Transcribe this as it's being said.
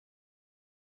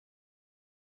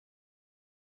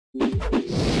Hey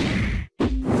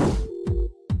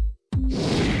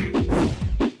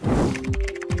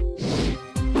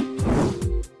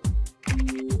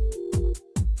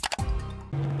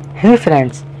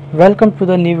friends, welcome to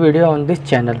the new video on this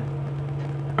channel.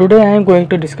 Today I am going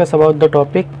to discuss about the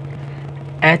topic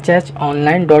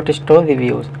Hhonline.Store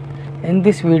Reviews. In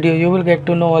this video you will get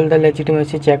to know all the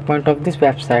legitimacy checkpoint of this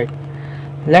website.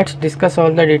 Let's discuss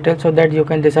all the details so that you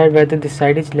can decide whether this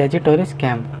site is legit or a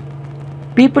scam.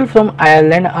 People from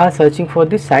Ireland are searching for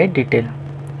this site detail.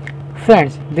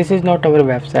 Friends, this is not our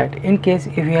website. In case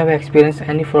if you have experienced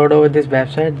any fraud over this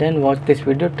website, then watch this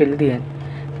video till the end.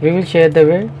 We will share the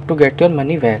way to get your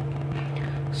money back.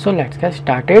 So let's get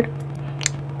started.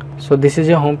 So this is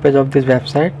a home page of this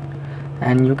website,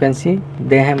 and you can see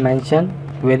they have mentioned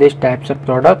various types of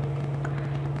product: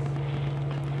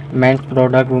 men's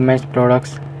product, women's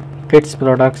products, kids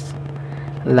products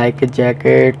like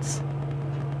jackets,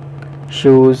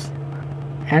 shoes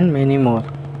and many more.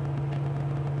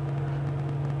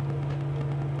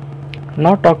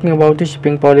 Now talking about the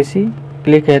shipping policy,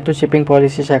 click here to shipping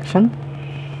policy section.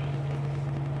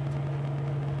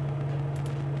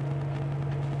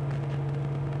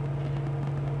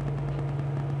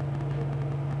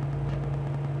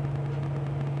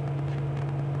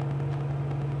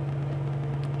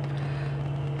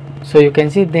 So you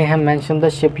can see they have mentioned the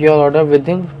ship your order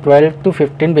within 12 to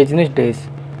 15 business days.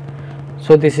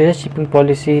 So this is a shipping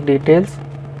policy details.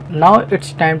 Now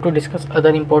it's time to discuss other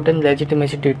important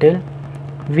legitimacy detail.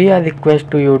 We are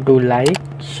request to you to like,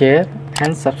 share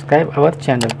and subscribe our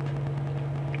channel.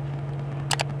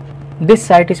 This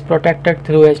site is protected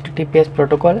through HTTPS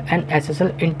protocol and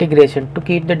SSL integration to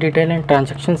keep the detail and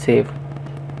transaction safe.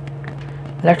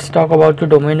 Let's talk about the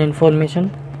domain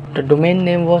information. The domain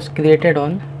name was created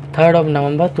on 3rd of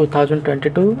November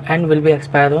 2022 and will be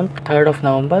expired on 3rd of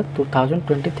November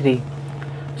 2023.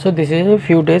 So this is a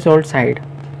few days old site.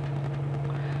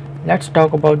 Let's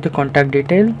talk about the contact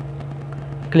detail.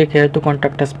 Click here to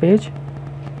contact us page.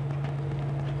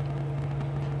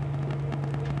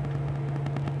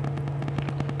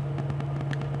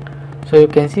 So you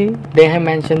can see they have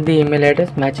mentioned the email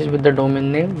address matches with the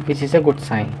domain name, which is a good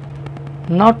sign.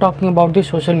 Now talking about the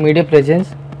social media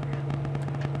presence.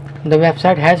 The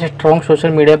website has a strong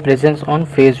social media presence on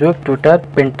Facebook, Twitter,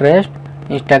 Pinterest,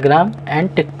 Instagram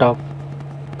and TikTok.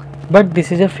 But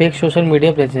this is a fake social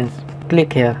media presence.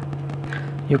 Click here.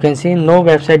 You can see no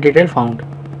website detail found.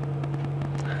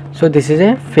 So this is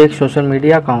a fake social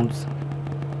media accounts.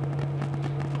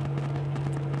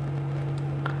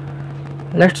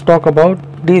 Let's talk about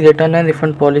the return and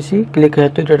refund policy. Click here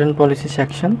to return policy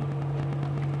section.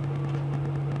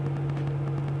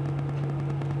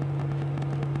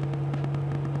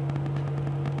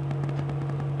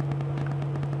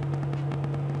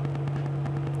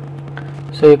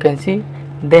 So you can see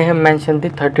they have mentioned the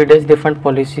 30 days refund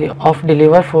policy of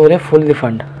deliver for a full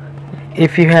refund.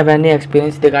 If you have any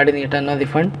experience regarding return or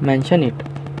refund, mention it.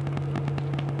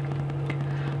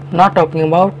 Now talking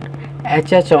about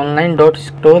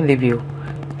Hhonline.Store Review.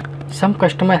 Some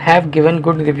customers have given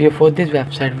good review for this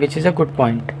website, which is a good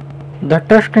point. The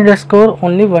trust index score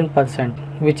only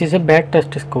 1%, which is a bad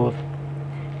trust score.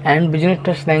 And business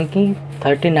trust ranking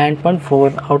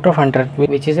 39.4 out of 100,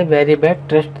 which is a very bad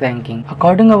trust ranking.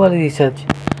 According to our research,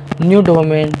 new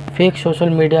domain, fake social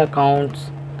media accounts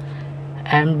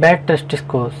and bad trust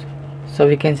scores. So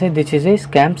we can say this is a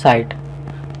scam site.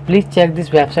 Please check this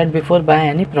website before buying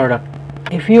any product.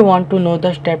 If you want to know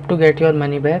the step to get your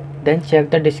money back, then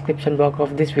check the description box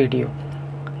of this video.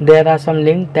 There are some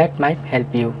links that might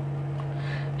help you.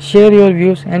 Share your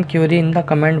views and query in the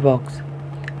comment box.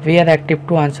 We are active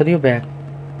to answer you back.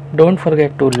 Don't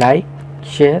forget to like,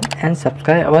 share and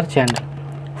subscribe our channel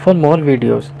for more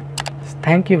videos.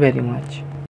 Thank you very much.